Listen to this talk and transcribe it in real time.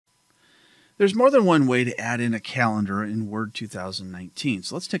There's more than one way to add in a calendar in Word 2019,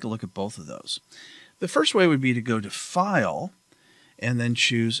 so let's take a look at both of those. The first way would be to go to File and then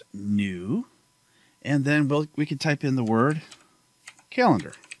choose New, and then we can type in the word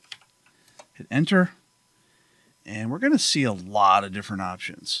Calendar. Hit Enter, and we're going to see a lot of different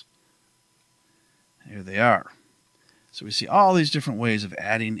options. Here they are. So we see all these different ways of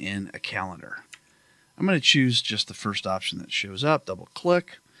adding in a calendar. I'm going to choose just the first option that shows up, double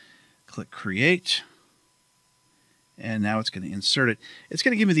click, click Create, and now it's going to insert it. It's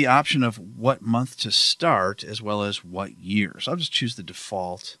going to give me the option of what month to start as well as what year. So I'll just choose the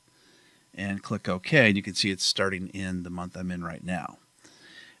default and click OK, and you can see it's starting in the month I'm in right now.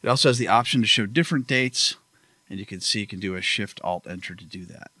 It also has the option to show different dates, and you can see you can do a Shift-Alt-Enter to do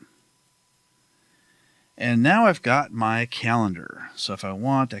that. And now I've got my calendar. So if I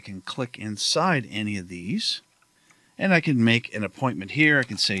want, I can click inside any of these, and I can make an appointment here. I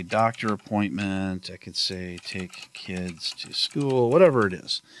can say doctor appointment. I can say take kids to school, whatever it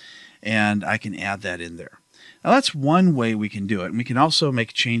is. And I can add that in there. Now that's one way we can do it. And we can also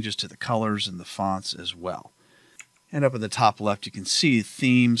make changes to the colors and the fonts as well. And up at the top left, you can see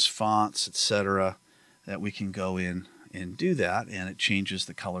themes, fonts, etc. that we can go in and do that. And it changes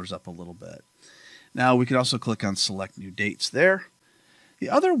the colors up a little bit. Now we can also click on Select New Dates there.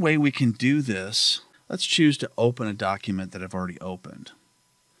 The other way we can do this, let's choose to open a document that I've already opened.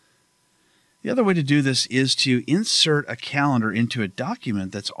 The other way to do this is to insert a calendar into a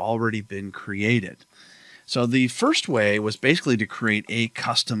document that's already been created. So the first way was basically to create a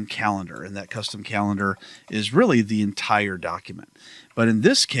custom calendar, and that custom calendar is really the entire document. But in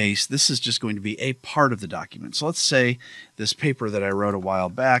this case, this is just going to be a part of the document. So let's say this paper that I wrote a while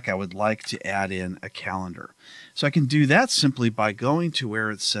back, I would like to add in a calendar. So I can do that simply by going to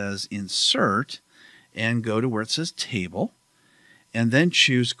where it says Insert and go to where it says Table, and then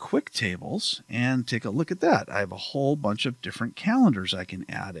choose Quick Tables and take a look at that. I have a whole bunch of different calendars I can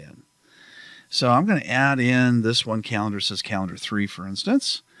add in. So I'm going to add in this one calendar. It says Calendar 3, for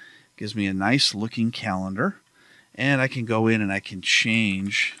instance. Gives me a nice looking calendar. And I can go in and I can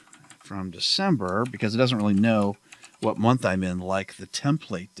change from December, because it doesn't really know what month I'm in like the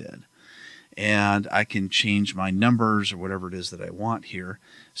template did. And I can change my numbers or whatever it is that I want here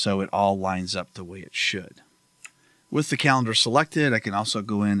so it all lines up the way it should. With the calendar selected, I can also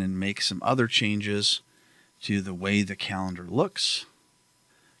go in and make some other changes to the way the calendar looks.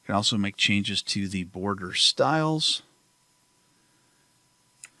 I can also make changes to the border styles.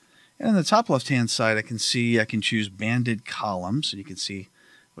 And on the top left-hand side, I can choose banded columns, and you can see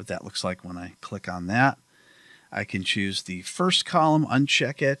what that looks like when I click on that. I can choose the first column,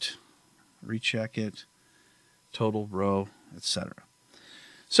 uncheck it, recheck it, total row, etc.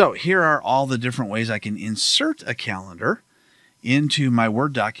 So here are all the different ways I can insert a calendar into my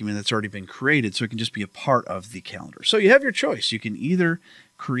Word document that's already been created, so it can just be a part of the calendar. So you have your choice. You can either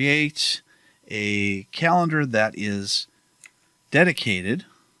create a calendar that is dedicated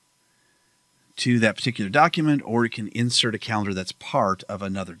to that particular document, or you can insert a calendar that's part of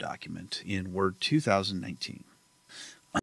another document in Word 2019.